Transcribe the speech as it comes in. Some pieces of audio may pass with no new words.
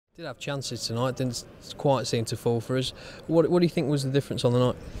Did have chances tonight, didn't quite seem to fall for us. What do you think was the difference on the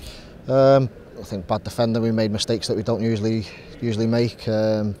night? I think bad defending. We made mistakes that we don't usually make.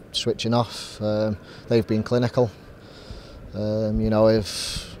 Switching off. They've been clinical. You know,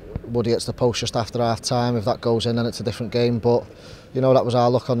 if Woody hits the post just after half time, if that goes in, then it's a different game. But you know, that was our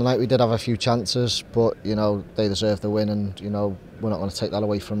luck on the night. We did have a few chances, but you know, they deserve the win, and you know, we're not going to take that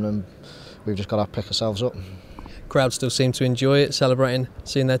away from them. We've just got to pick ourselves up. Crowd still seem to enjoy it, celebrating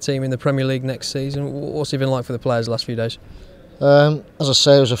seeing their team in the Premier League next season. What's it been like for the players the last few days? As I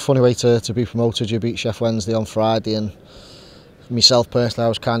say, it was a funny way to be promoted. You beat Sheff Wednesday on Friday, and myself personally, I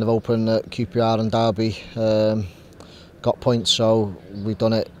was kind of hoping that QPR and Derby got points, so we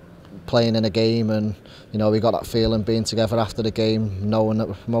done it playing in a game, and you know, we got that feeling being together after the game, knowing that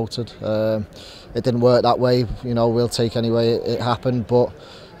we're promoted. It didn't work that way. You know, we'll take any way it happened, but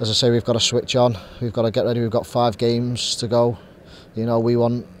as I say, we've got to switch on. We've got to get ready. We've got 5 games to go. You know, we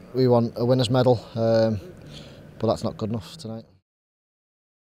want a winners' medal, but that's not good enough tonight.